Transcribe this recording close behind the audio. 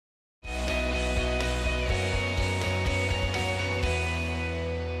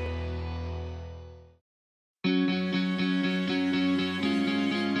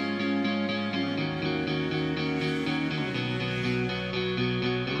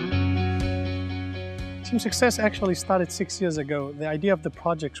Team Success actually started 6 years ago. The idea of the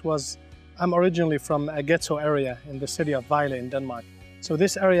project was, I'm originally from a ghetto area in the city of Vejle in Denmark. So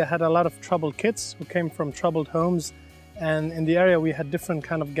this area had a lot of troubled kids who came from troubled homes, and in the area we had different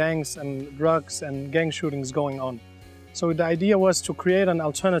kind of gangs and drugs and gang shootings going on. So the idea was to create an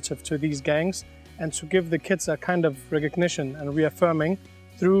alternative to these gangs and to give the kids a kind of recognition and reaffirming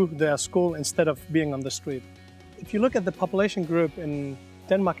through their school instead of being on the street. If you look at the population group in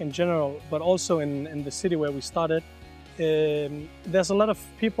Denmark in general, but also in the city where we started, there's a lot of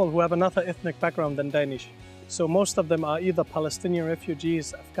people who have another ethnic background than Danish. So most of them are either Palestinian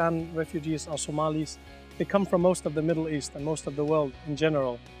refugees, Afghan refugees, or Somalis. They come from most of the Middle East and most of the world in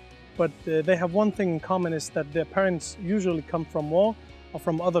general. But they have one thing in common, is that their parents usually come from war or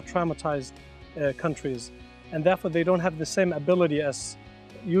from other traumatized countries. And therefore they don't have the same ability as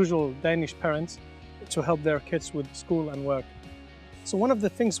usual Danish parents to help their kids with school and work. So one of the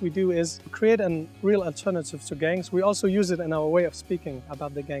things we do is create a real alternative to gangs. We also use it in our way of speaking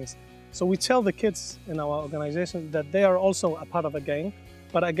about the gangs. So we tell the kids in our organization that they are also a part of a gang,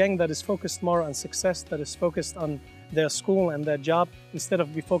 but a gang that is focused more on success, that is focused on their school and their job, instead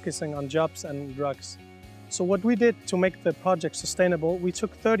of be focusing on jobs and drugs. So what we did to make the project sustainable, we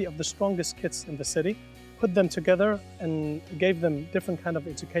took 30 of the strongest kids in the city, put them together and gave them different kind of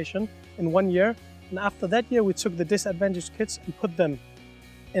education in 1 year. And after that year, we took the disadvantaged kids and put them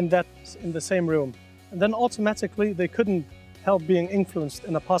in the same room. And then automatically, they couldn't help being influenced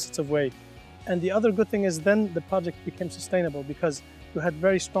in a positive way. And the other good thing is then the project became sustainable because you had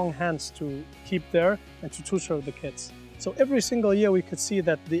very strong hands to keep there and to tutor the kids. So every single year, we could see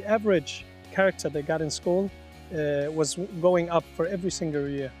that the average character they got in school was going up for every single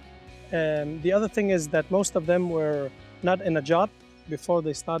year. And the other thing is that most of them were not in a job before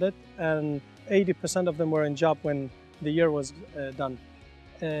they started, and 80% of them were in job when the year was done.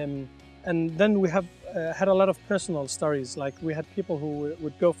 And then we have had a lot of personal stories. Like we had people who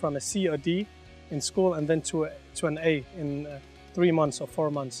would go from a C or D in school and then to an A in 3 months or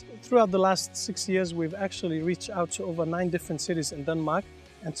 4 months. Throughout the last 6 years, we've actually reached out to over 9 different cities in Denmark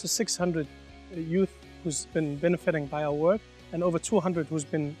and to 600 youth who's been benefiting by our work, and over 200 who's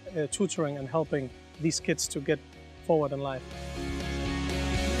been tutoring and helping these kids to get forward in life.